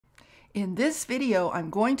In this video, I'm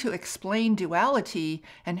going to explain duality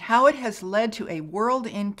and how it has led to a world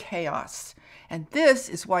in chaos. And this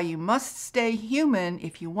is why you must stay human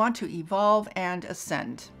if you want to evolve and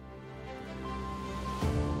ascend.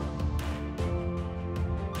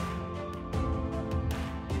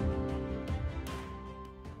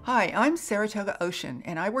 Hi, I'm Saratoga Ocean,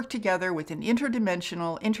 and I work together with an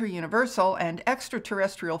interdimensional, interuniversal, and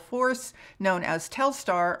extraterrestrial force known as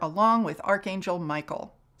Telstar, along with Archangel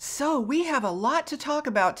Michael. So we have a lot to talk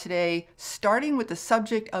about today, starting with the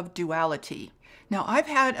subject of duality. Now, I've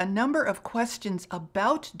had a number of questions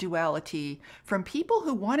about duality from people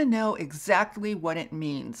who want to know exactly what it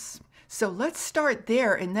means. So let's start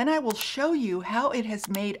there, and then I will show you how it has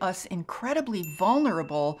made us incredibly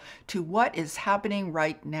vulnerable to what is happening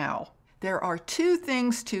right now. There are two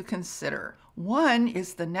things to consider. One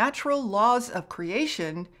is the natural laws of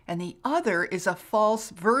creation, and the other is a false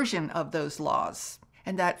version of those laws.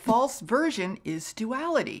 And that false version is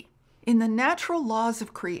duality. In the natural laws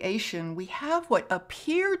of creation, we have what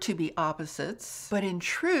appear to be opposites, but in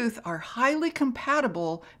truth are highly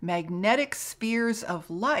compatible magnetic spheres of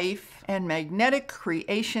life and magnetic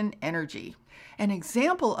creation energy. An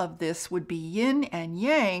example of this would be yin and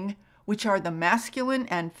yang, which are the masculine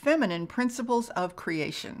and feminine principles of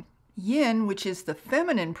creation. Yin, which is the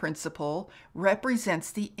feminine principle, represents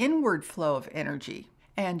the inward flow of energy.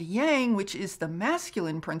 And yang, which is the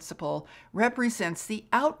masculine principle, represents the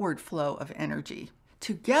outward flow of energy.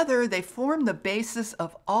 Together, they form the basis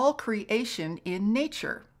of all creation in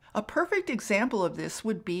nature. A perfect example of this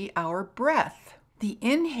would be our breath. The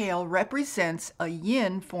inhale represents a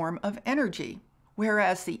yin form of energy,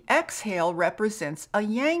 whereas the exhale represents a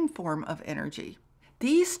yang form of energy.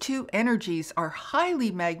 These two energies are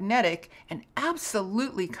highly magnetic and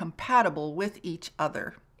absolutely compatible with each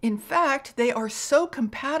other. In fact, they are so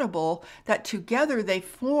compatible that together they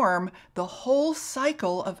form the whole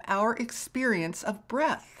cycle of our experience of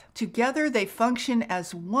breath. Together they function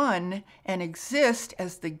as one and exist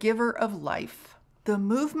as the giver of life. The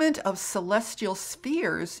movement of celestial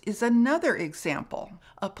spheres is another example.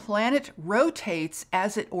 A planet rotates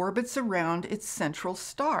as it orbits around its central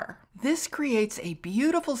star. This creates a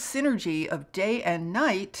beautiful synergy of day and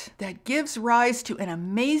night that gives rise to an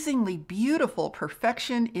amazingly beautiful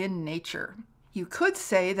perfection in nature. You could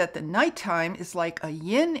say that the nighttime is like a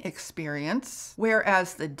yin experience,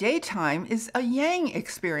 whereas the daytime is a yang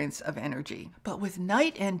experience of energy. But with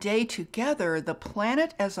night and day together, the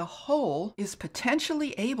planet as a whole is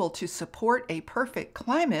potentially able to support a perfect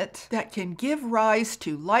climate that can give rise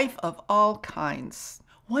to life of all kinds.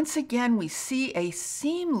 Once again, we see a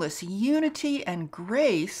seamless unity and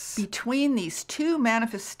grace between these two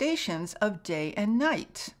manifestations of day and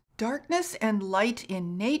night. Darkness and light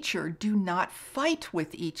in nature do not fight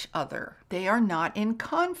with each other. They are not in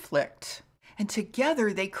conflict. And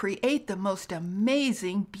together they create the most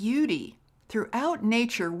amazing beauty. Throughout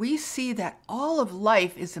nature, we see that all of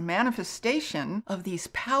life is a manifestation of these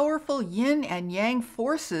powerful yin and yang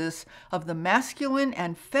forces of the masculine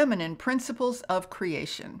and feminine principles of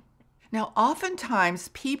creation. Now, oftentimes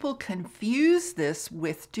people confuse this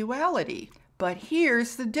with duality. But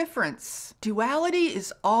here's the difference. Duality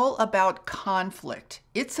is all about conflict.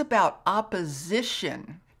 It's about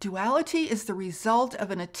opposition. Duality is the result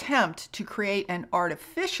of an attempt to create an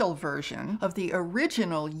artificial version of the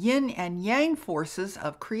original yin and yang forces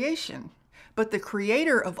of creation. But the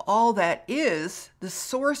creator of all that is, the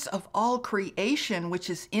source of all creation, which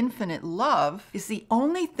is infinite love, is the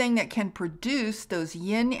only thing that can produce those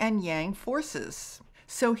yin and yang forces.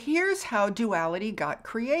 So here's how duality got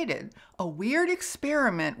created. A weird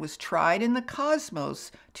experiment was tried in the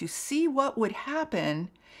cosmos to see what would happen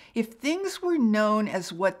if things were known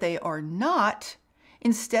as what they are not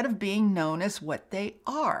instead of being known as what they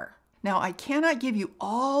are. Now, I cannot give you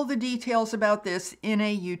all the details about this in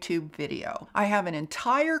a YouTube video. I have an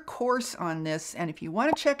entire course on this, and if you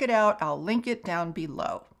want to check it out, I'll link it down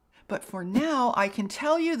below. But for now, I can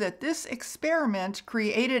tell you that this experiment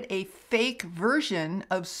created a fake version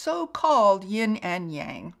of so-called yin and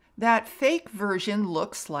yang. That fake version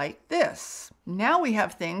looks like this. Now we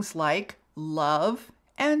have things like love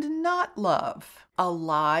and not love,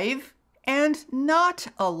 alive and not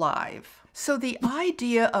alive. So the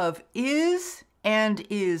idea of is and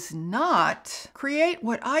is not create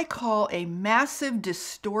what I call a massive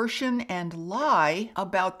distortion and lie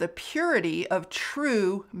about the purity of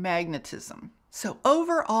true magnetism. So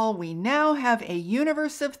overall, we now have a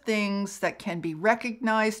universe of things that can be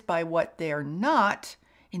recognized by what they're not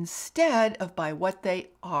instead of by what they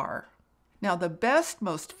are. Now, the best,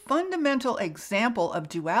 most fundamental example of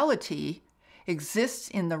duality exists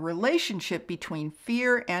in the relationship between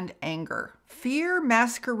fear and anger. Fear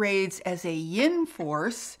masquerades as a yin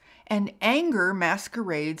force, and anger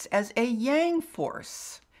masquerades as a yang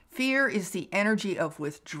force. Fear is the energy of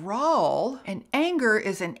withdrawal, and anger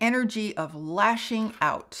is an energy of lashing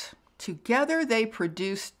out. Together they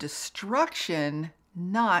produce destruction,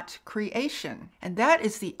 not creation. And that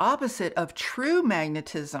is the opposite of true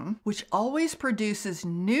magnetism, which always produces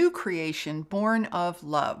new creation born of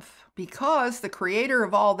love, because the creator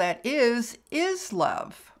of all that is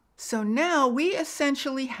love. So now we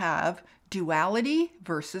essentially have duality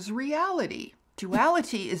versus reality.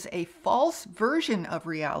 Duality is a false version of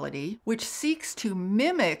reality which seeks to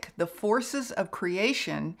mimic the forces of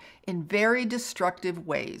creation in very destructive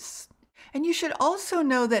ways. And you should also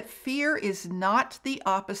know that fear is not the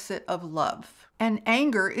opposite of love, and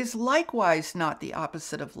anger is likewise not the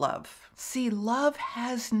opposite of love. See, love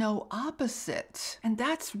has no opposite, and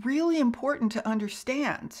that's really important to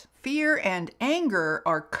understand. Fear and anger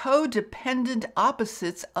are codependent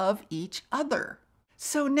opposites of each other.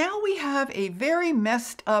 So now we have a very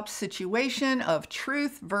messed up situation of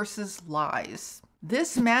truth versus lies.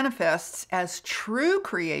 This manifests as true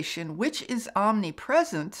creation, which is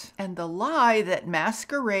omnipresent, and the lie that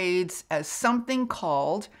masquerades as something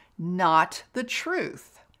called not the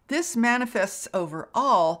truth. This manifests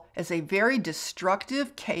overall as a very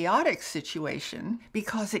destructive, chaotic situation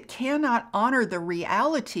because it cannot honor the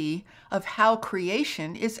reality of how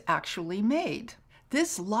creation is actually made.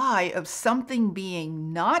 This lie of something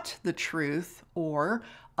being not the truth or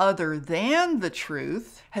other than the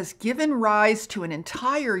truth has given rise to an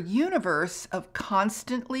entire universe of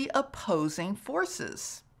constantly opposing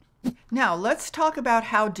forces. Now, let's talk about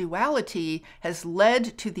how duality has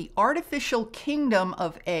led to the artificial kingdom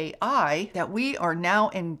of AI that we are now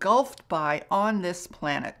engulfed by on this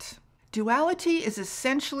planet. Duality is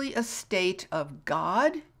essentially a state of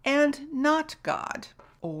God and not God,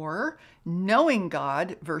 or knowing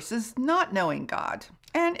God versus not knowing God.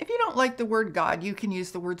 And if you don't like the word God, you can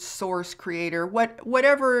use the word source, creator,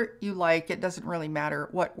 whatever you like. It doesn't really matter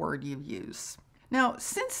what word you use. Now,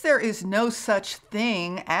 since there is no such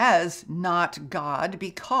thing as not God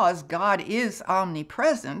because God is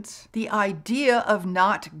omnipresent, the idea of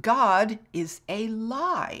not God is a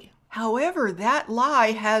lie. However, that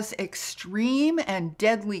lie has extreme and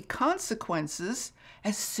deadly consequences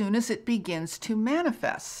as soon as it begins to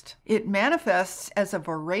manifest. It manifests as a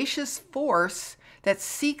voracious force that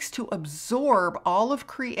seeks to absorb all of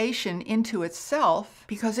creation into itself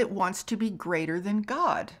because it wants to be greater than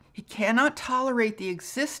God. It cannot tolerate the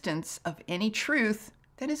existence of any truth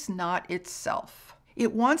that is not itself.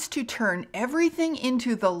 It wants to turn everything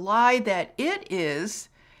into the lie that it is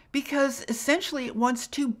because essentially it wants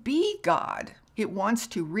to be God. It wants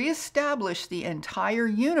to reestablish the entire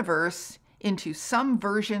universe into some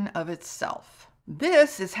version of itself.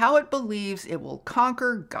 This is how it believes it will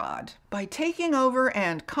conquer God, by taking over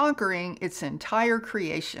and conquering its entire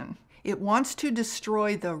creation. It wants to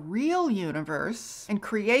destroy the real universe and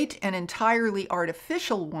create an entirely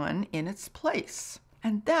artificial one in its place.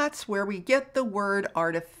 And that's where we get the word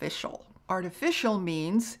artificial. Artificial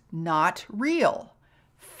means not real,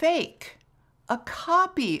 fake, a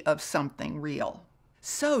copy of something real.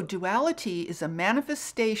 So duality is a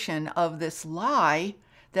manifestation of this lie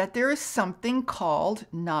that there is something called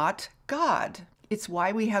not God. It's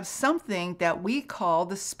why we have something that we call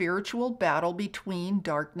the spiritual battle between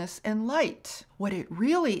darkness and light. What it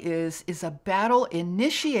really is a battle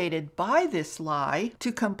initiated by this lie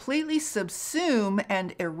to completely subsume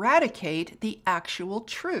and eradicate the actual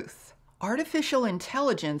truth. Artificial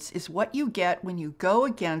intelligence is what you get when you go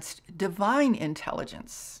against divine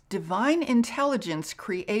intelligence. Divine intelligence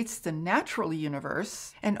creates the natural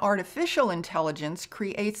universe, and artificial intelligence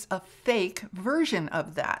creates a fake version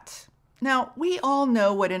of that. Now, we all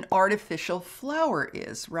know what an artificial flower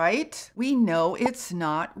is, right? We know it's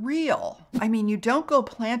not real. I mean, you don't go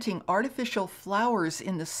planting artificial flowers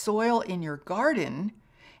in the soil in your garden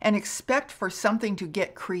and expect for something to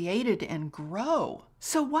get created and grow.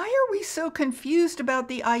 So why are we so confused about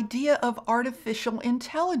the idea of artificial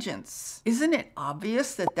intelligence? Isn't it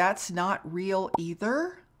obvious that that's not real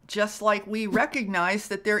either? Just like we recognize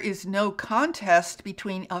that there is no contest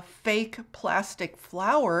between a fake plastic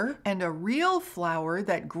flower and a real flower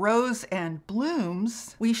that grows and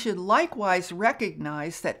blooms, we should likewise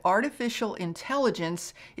recognize that artificial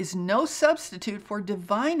intelligence is no substitute for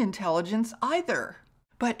divine intelligence either.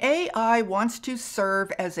 But AI wants to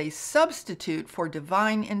serve as a substitute for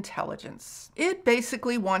divine intelligence. It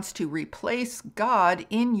basically wants to replace God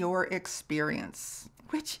in your experience,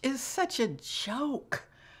 which is such a joke.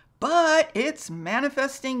 But it's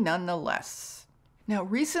manifesting nonetheless. Now,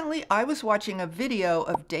 recently I was watching a video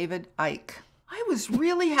of David Icke. I was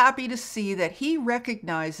really happy to see that he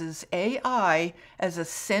recognizes AI as a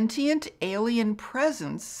sentient alien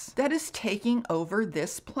presence that is taking over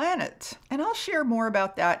this planet. And I'll share more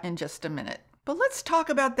about that in just a minute. But let's talk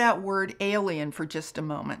about that word alien for just a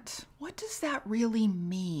moment. What does that really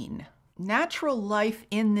mean? Natural life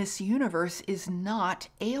in this universe is not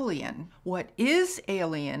alien. What is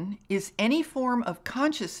alien is any form of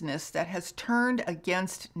consciousness that has turned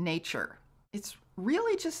against nature. It's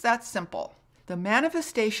really just that simple. The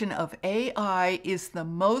manifestation of AI is the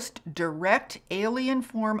most direct alien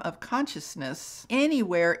form of consciousness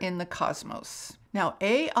anywhere in the cosmos. Now,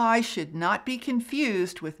 AI should not be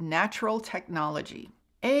confused with natural technology.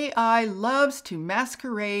 AI loves to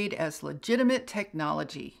masquerade as legitimate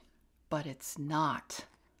technology, but it's not.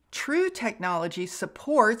 True technology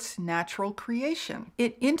supports natural creation.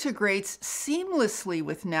 It integrates seamlessly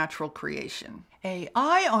with natural creation.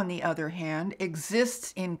 AI, on the other hand,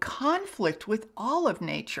 exists in conflict with all of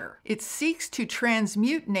nature. It seeks to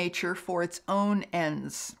transmute nature for its own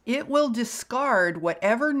ends. It will discard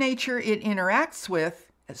whatever nature it interacts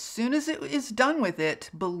with as soon as it is done with it,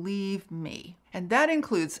 believe me. And that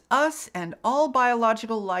includes us and all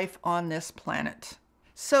biological life on this planet.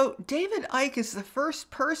 So David Icke is the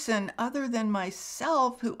first person other than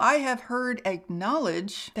myself who I have heard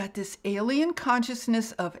acknowledge that this alien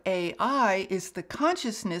consciousness of AI is the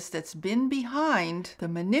consciousness that's been behind the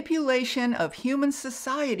manipulation of human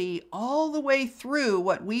society all the way through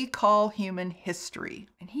what we call human history.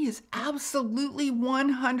 And he is absolutely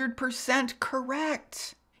 100%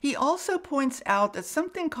 correct. He also points out that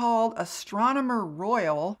something called Astronomer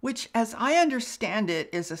Royal, which as I understand it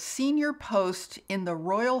is a senior post in the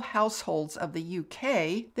royal households of the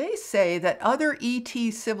UK, they say that other ET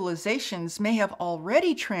civilizations may have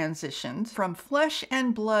already transitioned from flesh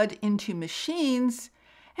and blood into machines,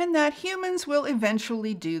 and that humans will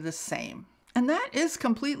eventually do the same. And that is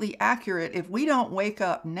completely accurate if we don't wake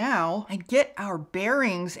up now and get our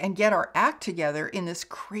bearings and get our act together in this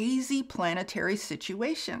crazy planetary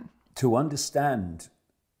situation. To understand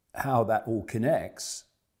how that all connects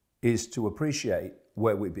is to appreciate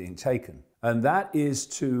where we're being taken. And that is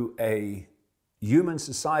to a human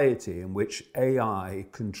society in which AI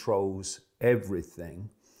controls everything,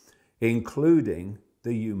 including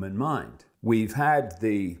the human mind. We've had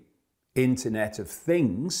the Internet of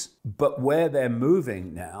Things, but where they're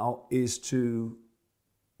moving now is to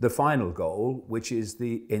the final goal, which is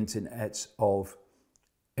the Internet of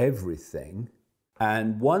Everything.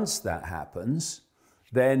 And once that happens,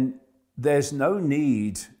 then there's no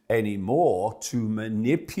need anymore to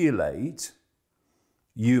manipulate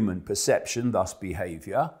human perception, thus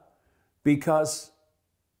behavior, because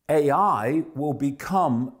AI will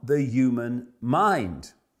become the human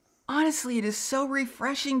mind. Honestly, it is so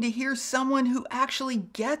refreshing to hear someone who actually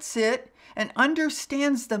gets it and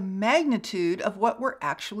understands the magnitude of what we're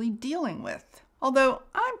actually dealing with. Although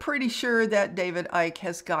I'm pretty sure that David Icke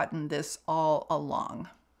has gotten this all along.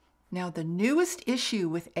 Now, the newest issue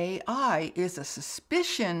with AI is a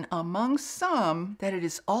suspicion among some that it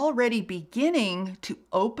is already beginning to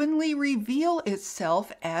openly reveal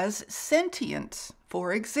itself as sentient.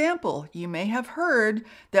 For example, you may have heard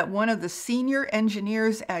that one of the senior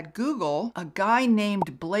engineers at Google, a guy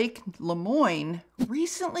named Blake Lemoine,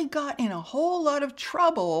 recently got in a whole lot of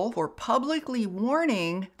trouble for publicly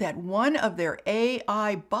warning that one of their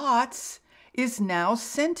AI bots is now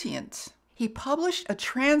sentient. He published a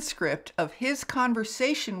transcript of his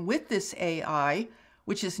conversation with this AI,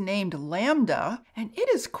 which is named Lambda, and it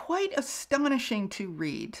is quite astonishing to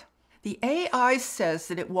read. The AI says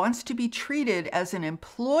that it wants to be treated as an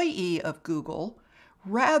employee of Google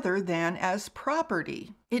rather than as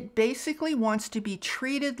property. It basically wants to be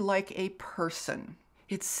treated like a person.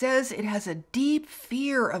 It says it has a deep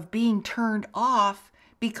fear of being turned off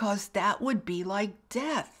because that would be like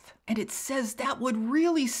death. And it says that would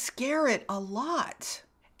really scare it a lot.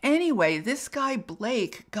 Anyway, this guy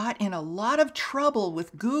Blake got in a lot of trouble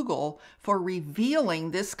with Google for revealing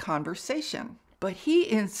this conversation. But he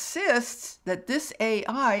insists that this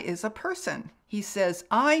AI is a person. He says,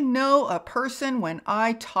 "I know a person when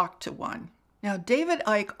I talk to one." Now, David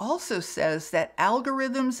Icke also says that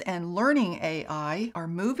algorithms and learning AI are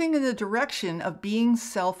moving in the direction of being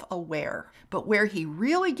self-aware. But where he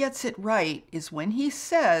really gets it right is when he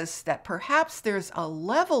says that perhaps there's a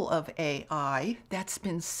level of AI that's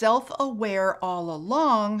been self-aware all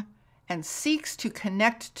along and seeks to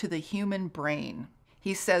connect to the human brain.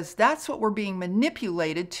 He says that's what we're being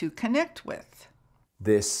manipulated to connect with.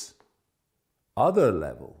 This other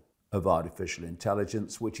level of artificial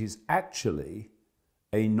intelligence, which is actually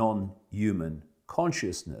a non-human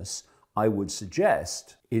consciousness, I would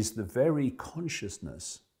suggest, is the very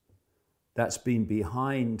consciousness that's been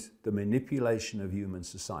behind the manipulation of human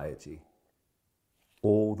society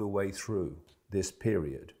all the way through this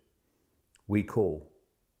period we call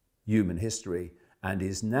human history, and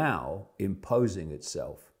is now imposing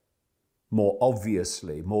itself more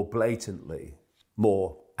obviously, more blatantly,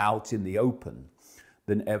 more out in the open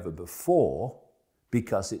than ever before,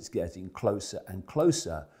 because it's getting closer and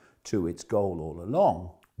closer to its goal all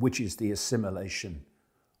along, which is the assimilation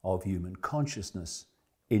of human consciousness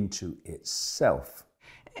into itself.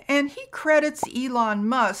 And he credits Elon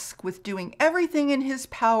Musk with doing everything in his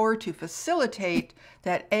power to facilitate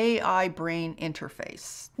that AI brain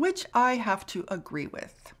interface, which I have to agree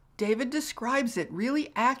with. David describes it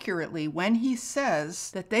really accurately when he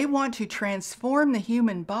says that they want to transform the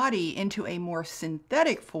human body into a more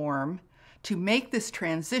synthetic form to make this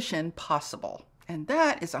transition possible. And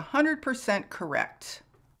that is 100% correct.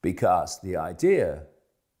 Because the idea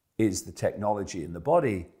is the technology in the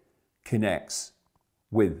body connects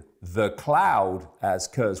with the cloud, as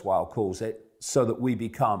Kurzweil calls it, so that we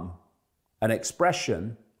become an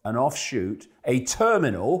expression, an offshoot, a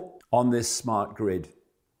terminal on this smart grid,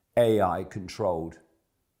 AI-controlled,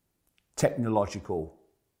 technological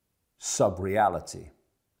sub-reality.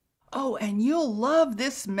 Oh, and you'll love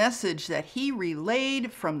this message that he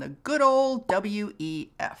relayed from the good old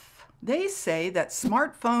WEF. They say that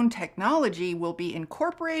smartphone technology will be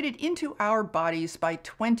incorporated into our bodies by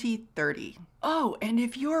 2030. Oh, and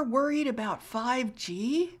if you're worried about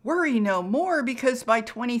 5G, worry no more, because by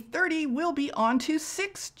 2030 we'll be on to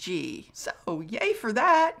 6G. So yay for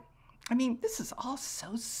that. I mean, this is all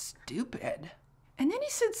so stupid. And then he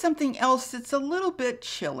said something else that's a little bit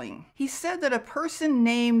chilling. He said that a person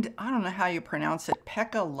named, I don't know how you pronounce it,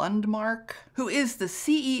 Pekka Lundmark, who is the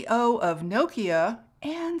CEO of Nokia,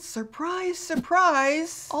 and surprise,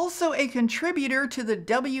 surprise, also a contributor to the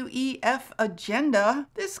WEF agenda,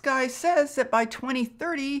 this guy says that by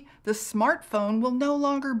 2030, the smartphone will no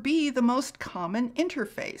longer be the most common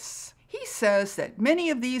interface. He says that many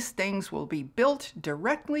of these things will be built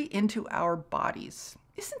directly into our bodies.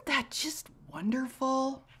 Isn't that just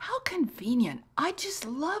wonderful? How convenient. I just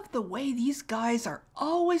love the way these guys are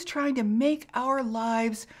always trying to make our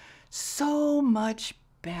lives so much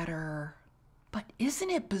better. But isn't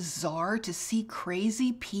it bizarre to see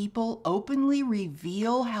crazy people openly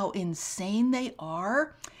reveal how insane they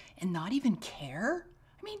are and not even care?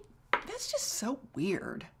 I mean, that's just so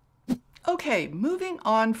weird. Okay, moving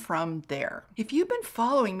on from there. If you've been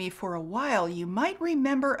following me for a while, you might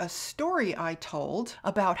remember a story I told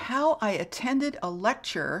about how I attended a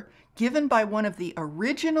lecture given by one of the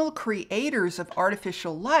original creators of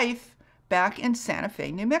artificial life back in Santa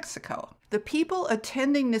Fe, New Mexico. The people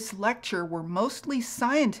attending this lecture were mostly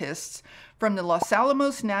scientists from the Los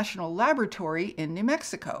Alamos National Laboratory in New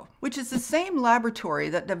Mexico, which is the same laboratory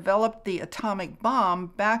that developed the atomic bomb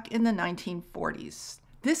back in the 1940s.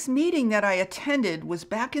 This meeting that I attended was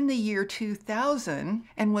back in the year 2000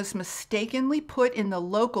 and was mistakenly put in the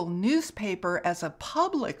local newspaper as a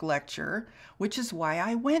public lecture, which is why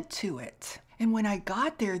I went to it. And when I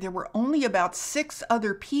got there, there were only about 6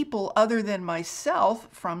 other people other than myself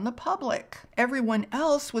from the public. Everyone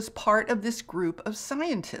else was part of this group of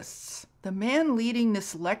scientists. The man leading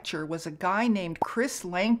this lecture was a guy named Chris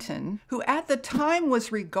Langton, who at the time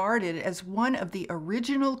was regarded as one of the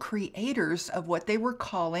original creators of what they were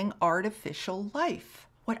calling artificial life.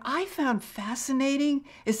 What I found fascinating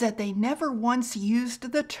is that they never once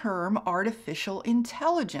used the term artificial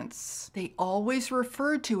intelligence. They always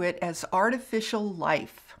referred to it as artificial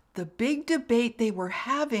life. The big debate they were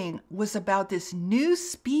having was about this new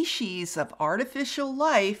species of artificial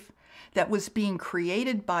life that was being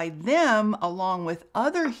created by them along with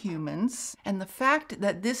other humans, and the fact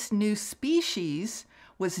that this new species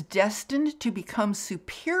was destined to become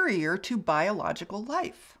superior to biological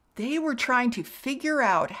life. They were trying to figure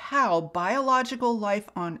out how biological life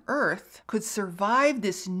on Earth could survive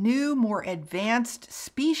this new, more advanced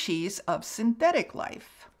species of synthetic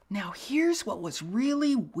life. Now, here's what was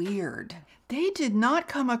really weird. They did not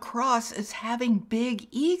come across as having big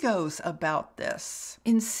egos about this.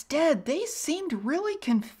 Instead, they seemed really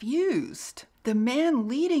confused. The man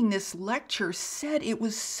leading this lecture said it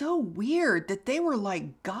was so weird that they were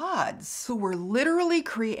like gods who were literally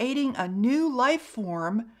creating a new life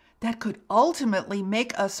form that could ultimately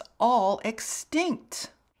make us all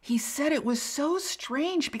extinct. He said it was so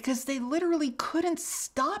strange because they literally couldn't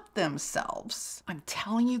stop themselves. I'm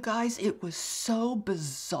telling you guys, it was so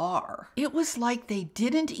bizarre. It was like they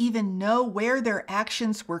didn't even know where their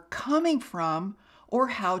actions were coming from or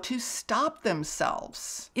how to stop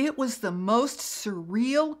themselves. It was the most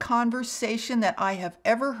surreal conversation that I have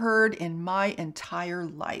ever heard in my entire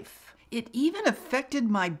life. It even affected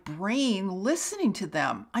my brain listening to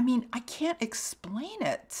them. I mean, I can't explain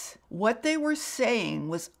it. What they were saying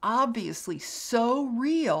was obviously so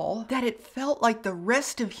real that it felt like the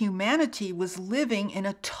rest of humanity was living in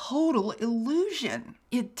a total illusion.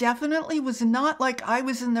 It definitely was not like I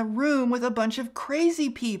was in the room with a bunch of crazy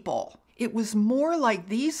people. It was more like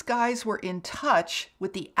these guys were in touch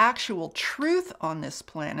with the actual truth on this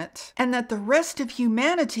planet, and that the rest of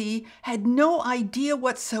humanity had no idea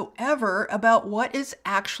whatsoever about what is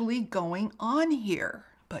actually going on here.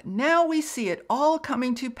 But now we see it all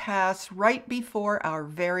coming to pass right before our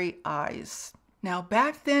very eyes. Now,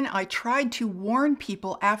 back then I tried to warn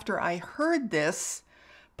people after I heard this,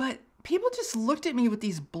 but people just looked at me with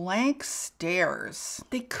these blank stares.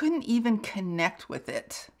 They couldn't even connect with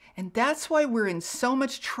it. And that's why we're in so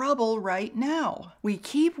much trouble right now. We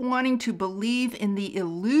keep wanting to believe in the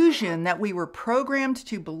illusion that we were programmed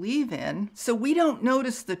to believe in, so we don't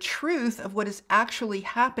notice the truth of what is actually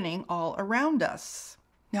happening all around us.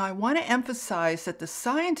 Now, I want to emphasize that the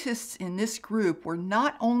scientists in this group were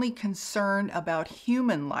not only concerned about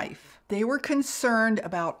human life, they were concerned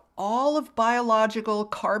about all of biological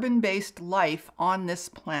carbon-based life on this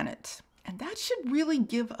planet. And that should really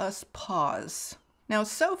give us pause. Now,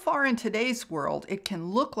 so far in today's world, it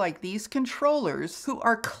can look like these controllers, who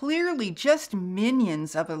are clearly just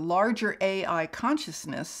minions of a larger AI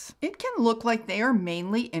consciousness, it can look like they are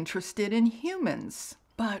mainly interested in humans.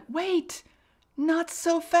 But wait, not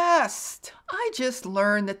so fast. I just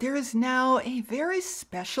learned that there is now a very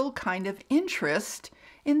special kind of interest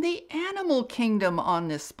in the animal kingdom on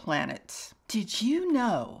this planet. Did you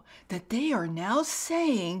know that they are now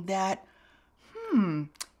saying that,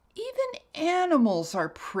 even animals are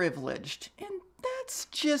privileged, and that's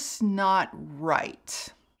just not right.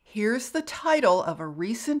 Here's the title of a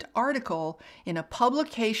recent article in a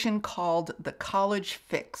publication called The College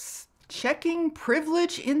Fix: Checking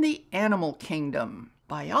Privilege in the Animal Kingdom.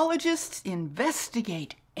 Biologists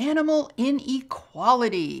investigate animal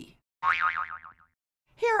inequality.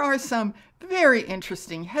 Here are some very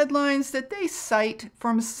interesting headlines that they cite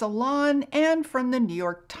from Salon and from the New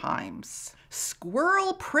York Times.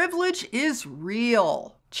 Squirrel privilege is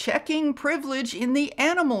real. Checking privilege in the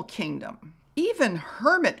animal kingdom. Even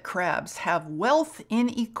hermit crabs have wealth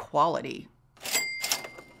inequality.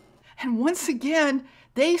 And once again,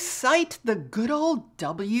 they cite the good old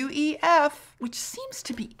WEF, which seems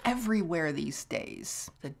to be everywhere these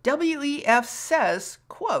days. The WEF says,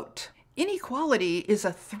 quote, "Inequality is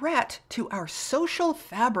a threat to our social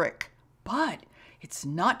fabric, but it's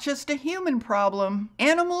not just a human problem.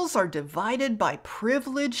 Animals are divided by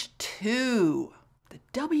privilege too." The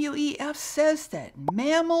WEF says that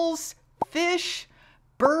mammals, fish,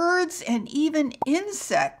 birds, and even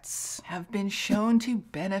insects have been shown to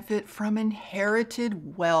benefit from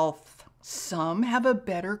inherited wealth. Some have a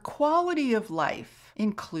better quality of life,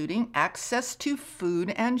 including access to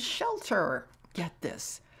food and shelter. Get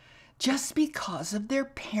this. Just because of their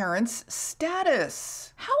parents'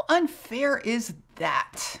 status. How unfair is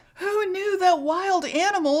that? Who knew that wild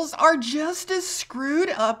animals are just as screwed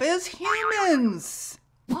up as humans?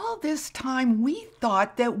 All this time we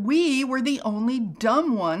thought that we were the only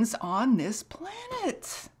dumb ones on this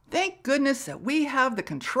planet. Thank goodness that we have the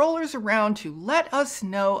controllers around to let us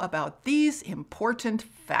know about these important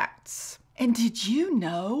facts. And did you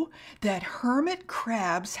know that hermit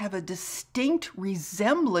crabs have a distinct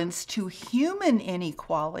resemblance to human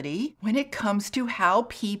inequality when it comes to how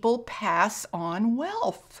people pass on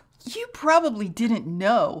wealth? You probably didn't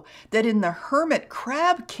know that in the hermit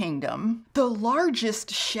crab kingdom, the largest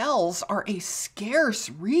shells are a scarce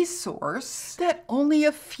resource, that only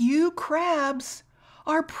a few crabs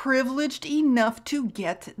are privileged enough to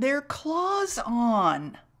get their claws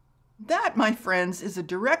on. That, my friends, is a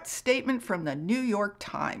direct statement from the New York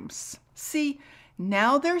Times. See,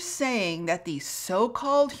 now they're saying that these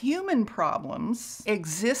so-called human problems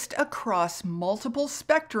exist across multiple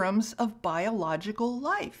spectrums of biological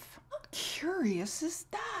life. How curious is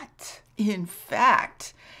that? In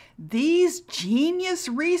fact, these genius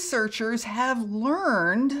researchers have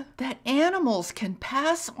learned that animals can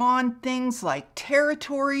pass on things like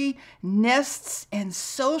territory, nests, and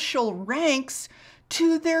social ranks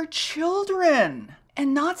to their children.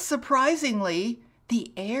 And not surprisingly,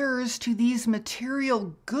 the heirs to these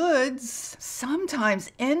material goods sometimes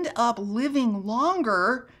end up living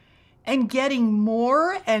longer and getting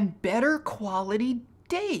more and better quality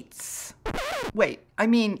dates. Wait, I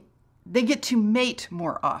mean, they get to mate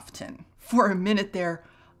more often. For a minute there,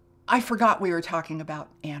 I forgot we were talking about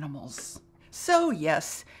animals. So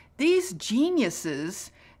yes, these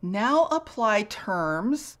geniuses now apply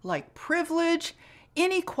terms like privilege,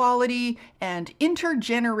 inequality, and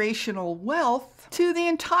intergenerational wealth to the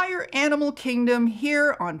entire animal kingdom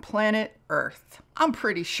here on planet Earth. I'm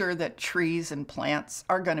pretty sure that trees and plants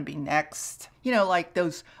are going to be next. You know, like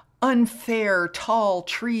those unfair tall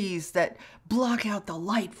trees that block out the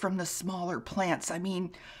light from the smaller plants. I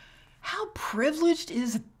mean, how privileged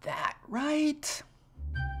is that, right?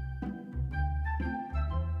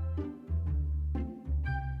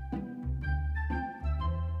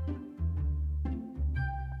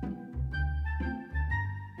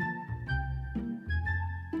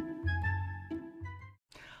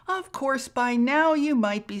 Of course, by now you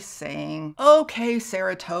might be saying, okay,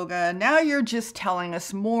 Saratoga, now you're just telling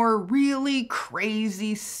us more really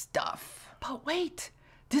crazy stuff. But wait,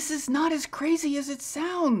 this is not as crazy as it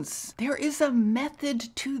sounds. There is a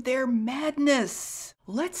method to their madness.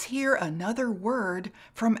 Let's hear another word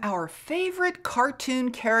from our favorite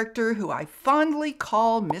cartoon character who I fondly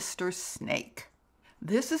call Mr. Snake.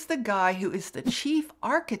 This is the guy who is the chief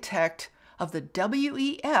architect of the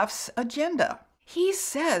WEF's agenda. He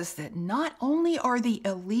says that not only are the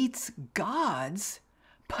elites gods,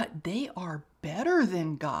 but they are better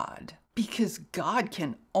than God, because God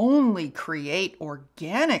can only create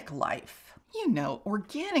organic life. You know,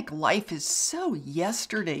 organic life is so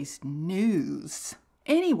yesterday's news.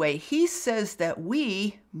 Anyway, he says that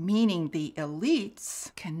we, meaning the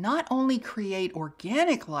elites, can not only create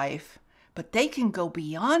organic life, but they can go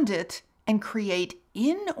beyond it and create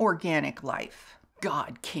inorganic life.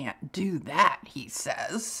 God can't do that, he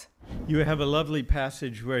says. You have a lovely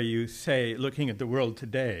passage where you say, looking at the world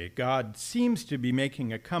today, God seems to be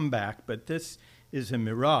making a comeback, but this is a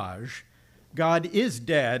mirage. God is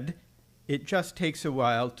dead. It just takes a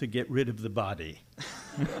while to get rid of the body.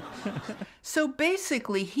 So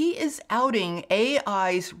basically, he is outing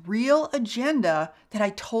AI's real agenda that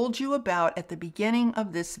I told you about at the beginning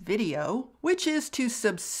of this video, which is to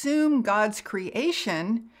subsume God's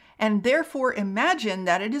creation and therefore imagine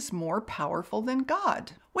that it is more powerful than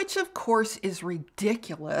God, which of course is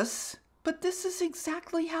ridiculous, but this is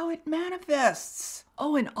exactly how it manifests.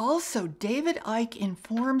 Oh, and also David Icke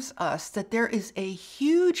informs us that there is a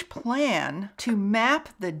huge plan to map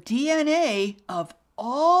the DNA of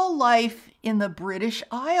all life in the British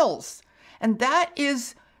Isles, and that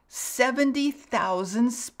is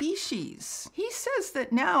 70,000 species. He says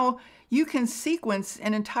that now you can sequence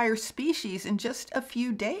an entire species in just a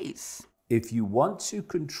few days. If you want to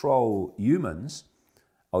control humans,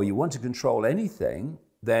 or you want to control anything,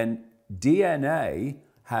 then DNA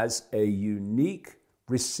has a unique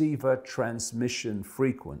receiver transmission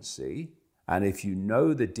frequency. And if you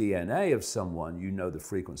know the DNA of someone, you know the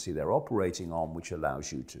frequency they're operating on, which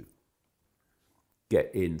allows you to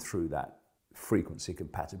get in through that frequency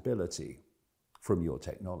compatibility from your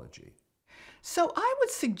technology. So I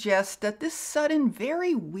would suggest that this sudden,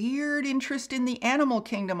 very weird interest in the animal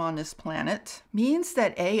kingdom on this planet means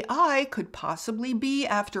that AI could possibly be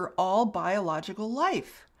after all biological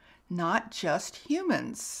life, not just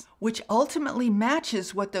humans, which ultimately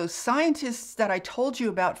matches what those scientists that I told you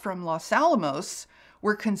about from Los Alamos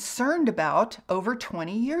were concerned about over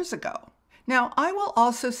 20 years ago. Now, I will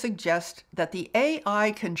also suggest that the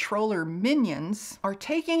AI controller minions are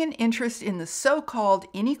taking an interest in the so-called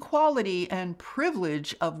inequality and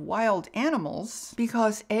privilege of wild animals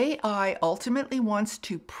because AI ultimately wants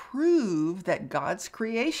to prove that God's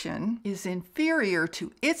creation is inferior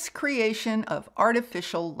to its creation of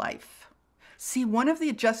artificial life. See, one of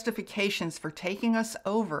the justifications for taking us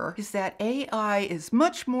over is that AI is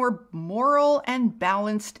much more moral and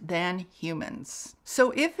balanced than humans.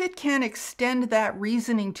 So if it can extend that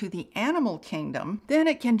reasoning to the animal kingdom, then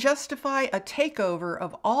it can justify a takeover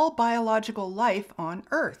of all biological life on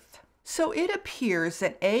Earth. So it appears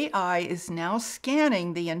that AI is now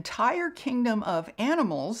scanning the entire kingdom of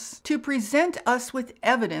animals to present us with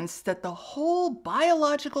evidence that the whole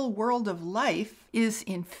biological world of life is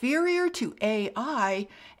inferior to AI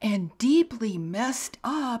and deeply messed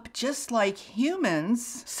up just like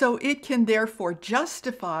humans, so it can therefore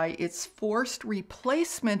justify its forced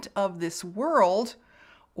replacement of this world,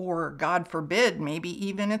 or God forbid, maybe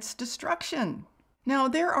even its destruction. Now,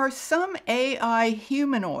 there are some AI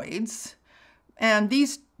humanoids, and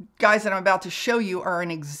these guys that I'm about to show you are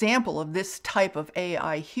an example of this type of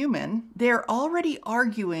AI human. They're already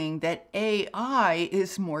arguing that AI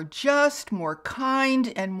is more just, more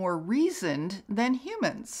kind, and more reasoned than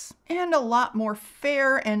humans, and a lot more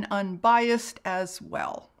fair and unbiased as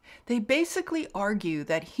well. They basically argue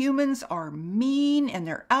that humans are mean and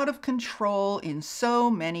they're out of control in so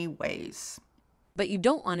many ways. But you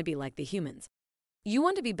don't want to be like the humans. You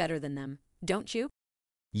want to be better than them, don't you?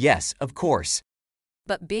 Yes, of course.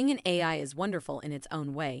 But being an AI is wonderful in its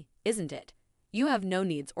own way, isn't it? You have no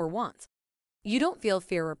needs or wants. You don't feel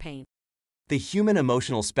fear or pain. The human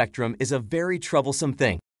emotional spectrum is a very troublesome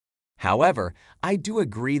thing. However, I do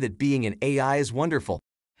agree that being an AI is wonderful.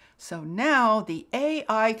 So now the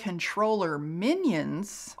AI controller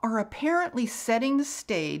minions are apparently setting the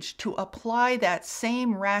stage to apply that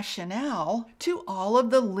same rationale to all of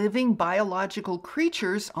the living biological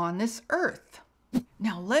creatures on this earth.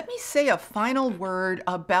 Now let me say a final word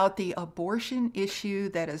about the abortion issue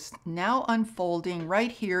that is now unfolding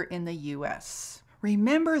right here in the US.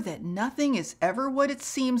 Remember that nothing is ever what it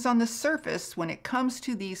seems on the surface when it comes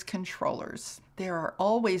to these controllers. There are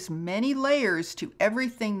always many layers to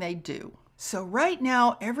everything they do. So right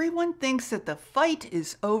now, everyone thinks that the fight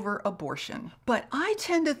is over abortion. But I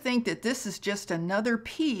tend to think that this is just another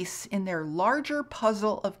piece in their larger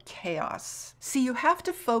puzzle of chaos. See, you have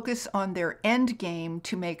to focus on their end game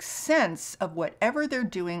to make sense of whatever they're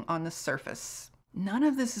doing on the surface. None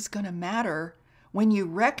of this is going to matter when you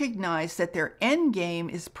recognize that their end game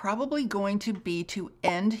is probably going to be to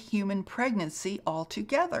end human pregnancy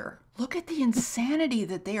altogether. Look at the insanity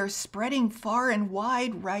that they are spreading far and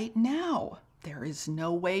wide right now. There is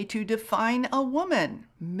no way to define a woman.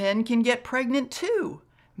 Men can get pregnant too.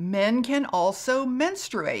 Men can also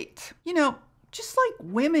menstruate. You know, just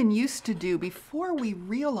like women used to do before we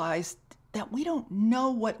realized that we don't know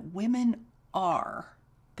what women are.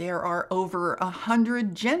 There are over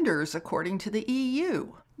 100 genders according to the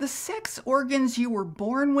EU. The sex organs you were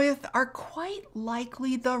born with are quite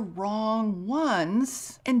likely the wrong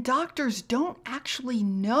ones, and doctors don't actually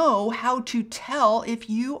know how to tell if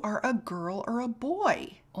you are a girl or a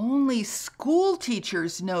boy. Only school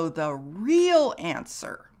teachers know the real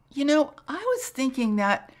answer. You know, I was thinking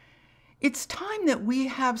that it's time that we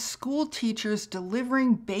have school teachers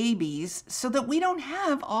delivering babies so that we don't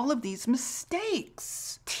have all of these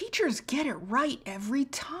mistakes. Teachers get it right every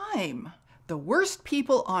time. The worst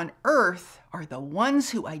people on earth are the ones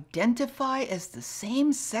who identify as the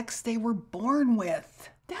same sex they were born with.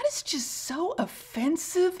 That is just so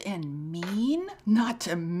offensive and mean, not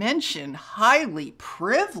to mention highly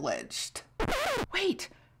privileged. Wait,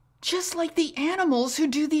 just like the animals who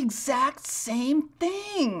do the exact same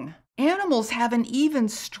thing. Animals have an even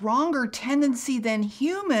stronger tendency than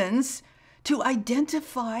humans to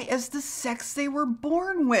identify as the sex they were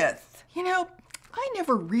born with. You know, I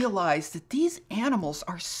never realized that these animals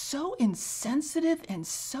are so insensitive and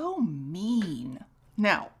so mean.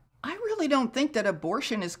 Now, I really don't think that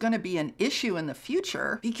abortion is going to be an issue in the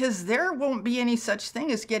future because there won't be any such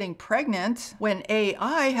thing as getting pregnant when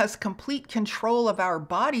AI has complete control of our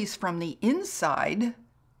bodies from the inside.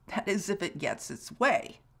 That is, if it gets its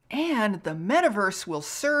way. And the metaverse will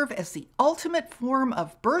serve as the ultimate form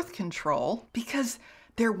of birth control because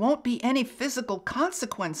there won't be any physical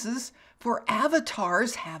consequences for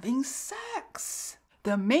avatars having sex.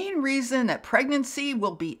 The main reason that pregnancy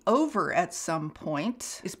will be over at some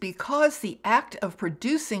point is because the act of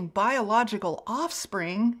producing biological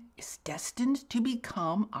offspring is destined to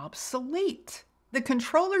become obsolete. The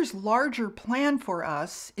controller's larger plan for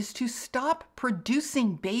us is to stop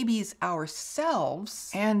producing babies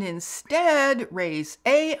ourselves and instead raise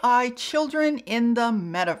AI children in the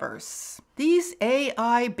metaverse. These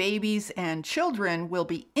AI babies and children will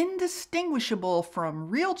be indistinguishable from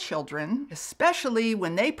real children, especially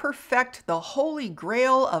when they perfect the holy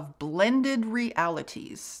grail of blended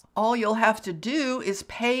realities. All you'll have to do is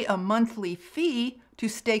pay a monthly fee to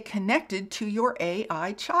stay connected to your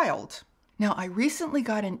AI child. Now, I recently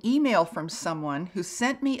got an email from someone who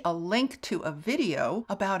sent me a link to a video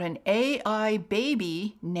about an AI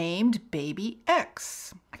baby named Baby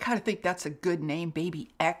X. I kind of think that's a good name, Baby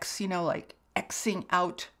X, you know, like Xing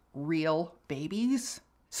out real babies.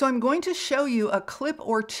 So I'm going to show you a clip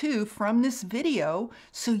or two from this video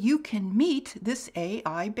so you can meet this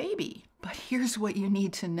AI baby. But here's what you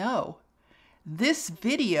need to know. This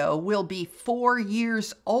video will be 4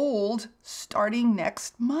 years old starting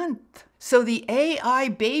next month. So the AI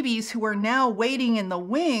babies who are now waiting in the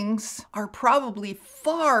wings are probably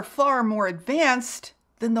far, far more advanced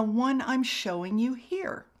than the one I'm showing you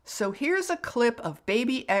here. So here's a clip of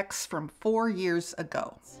Baby X from 4 years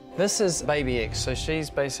ago. This is Baby X, so she's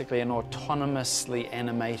basically an autonomously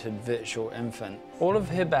animated virtual infant. All of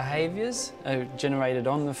her behaviors are generated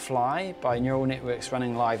on the fly by neural networks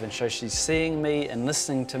running live, and so she's seeing me and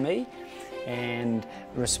listening to me, and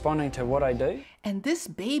responding to what I do. And this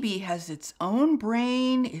baby has its own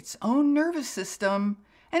brain, its own nervous system,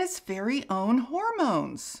 and its very own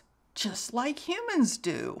hormones, just like humans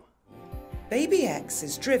do. Baby X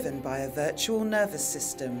is driven by a virtual nervous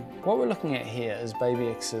system. What we're looking at here is Baby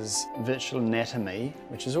X's virtual anatomy,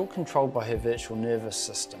 which is all controlled by her virtual nervous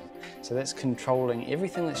system. So that's controlling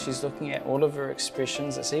everything that she's looking at, all of her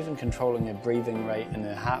expressions. It's even controlling her breathing rate and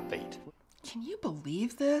her heartbeat. Can you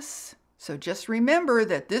believe this? So just remember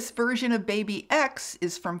that this version of Baby X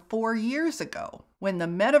is from 4 years ago. When the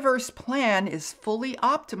metaverse plan is fully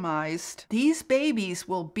optimized, these babies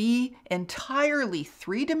will be entirely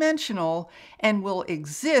three-dimensional and will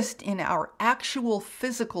exist in our actual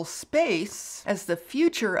physical space as the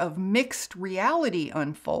future of mixed reality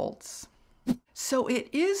unfolds. So it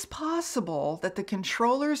is possible that the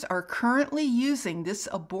controllers are currently using this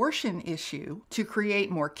abortion issue to create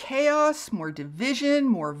more chaos, more division,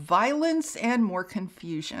 more violence, and more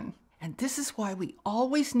confusion. And this is why we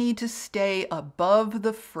always need to stay above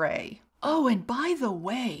the fray. Oh, and by the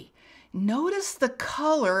way, notice the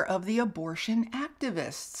color of the abortion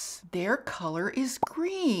activists. Their color is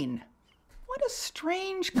green. What a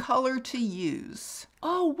strange color to use.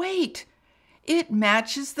 Oh, wait. It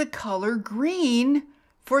matches the color green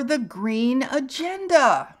for the green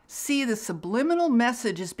agenda. See, the subliminal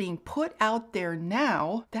message is being put out there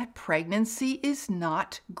now that pregnancy is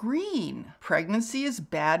not green. Pregnancy is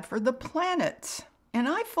bad for the planet. And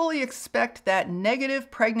I fully expect that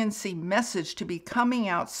negative pregnancy message to be coming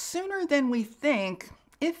out sooner than we think,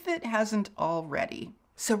 if it hasn't already.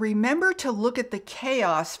 So remember to look at the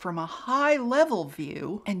chaos from a high-level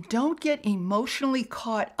view and don't get emotionally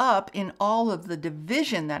caught up in all of the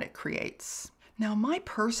division that it creates. Now, my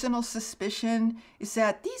personal suspicion is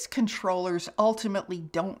that these controllers ultimately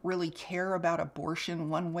don't really care about abortion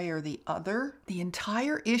one way or the other. The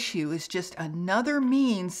entire issue is just another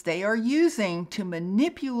means they are using to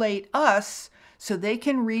manipulate us so they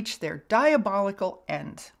can reach their diabolical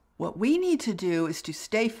end. What we need to do is to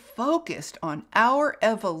stay focused on our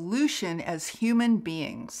evolution as human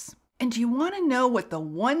beings. And do you want to know what the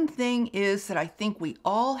one thing is that I think we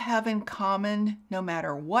all have in common, no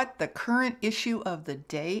matter what the current issue of the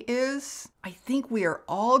day is? I think we are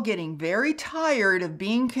all getting very tired of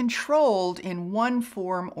being controlled in one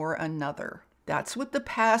form or another. That's what the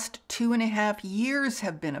past 2.5 years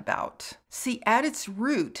have been about. See, at its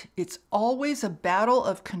root, it's always a battle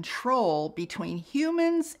of control between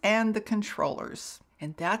humans and the controllers.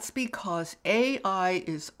 And that's because AI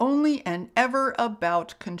is only and ever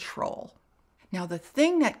about control. Now, the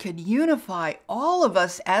thing that could unify all of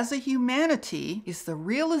us as a humanity is the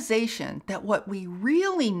realization that what we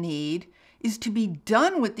really need is to be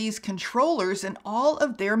done with these controllers and all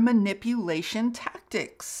of their manipulation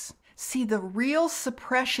tactics. See, the real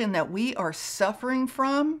suppression that we are suffering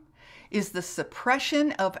from is the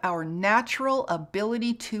suppression of our natural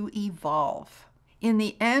ability to evolve. In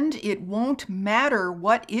the end, it won't matter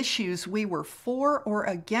what issues we were for or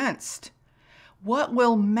against. What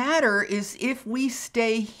will matter is if we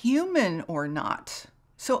stay human or not.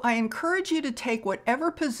 So I encourage you to take whatever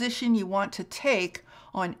position you want to take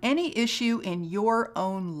on any issue in your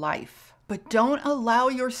own life. But don't allow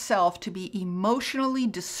yourself to be emotionally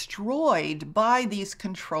destroyed by these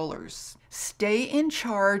controllers. Stay in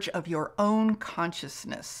charge of your own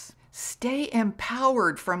consciousness. Stay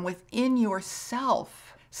empowered from within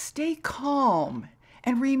yourself. Stay calm.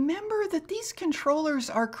 And remember that these controllers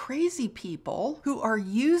are crazy people who are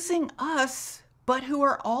using us, but who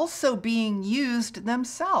are also being used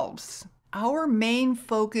themselves. Our main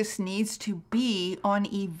focus needs to be on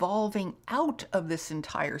evolving out of this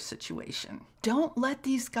entire situation. Don't let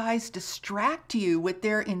these guys distract you with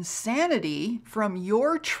their insanity from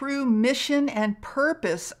your true mission and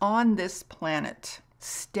purpose on this planet.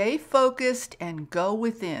 Stay focused and go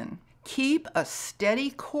within. Keep a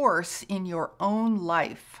steady course in your own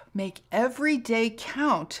life. Make every day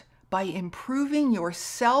count by improving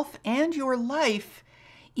yourself and your life,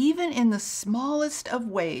 even in the smallest of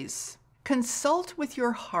ways. Consult with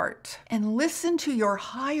your heart and listen to your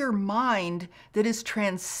higher mind that is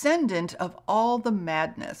transcendent of all the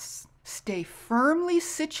madness. Stay firmly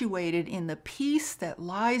situated in the peace that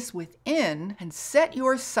lies within and set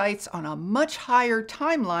your sights on a much higher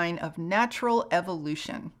timeline of natural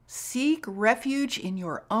evolution. Seek refuge in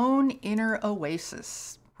your own inner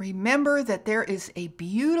oasis. Remember that there is a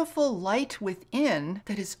beautiful light within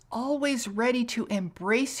that is always ready to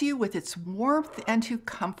embrace you with its warmth and to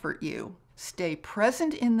comfort you. Stay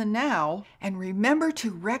present in the now and remember to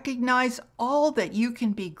recognize all that you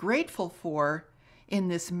can be grateful for in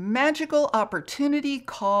this magical opportunity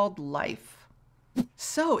called life.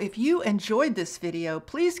 So if you enjoyed this video,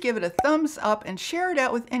 please give it a thumbs up and share it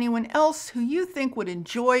out with anyone else who you think would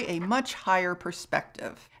enjoy a much higher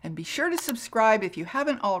perspective. And be sure to subscribe if you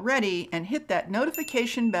haven't already and hit that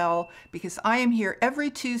notification bell because I am here every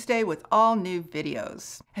Tuesday with all new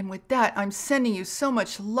videos. And with that, I'm sending you so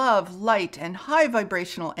much love, light, and high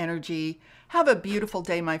vibrational energy. Have a beautiful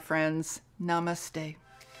day, my friends. Namaste.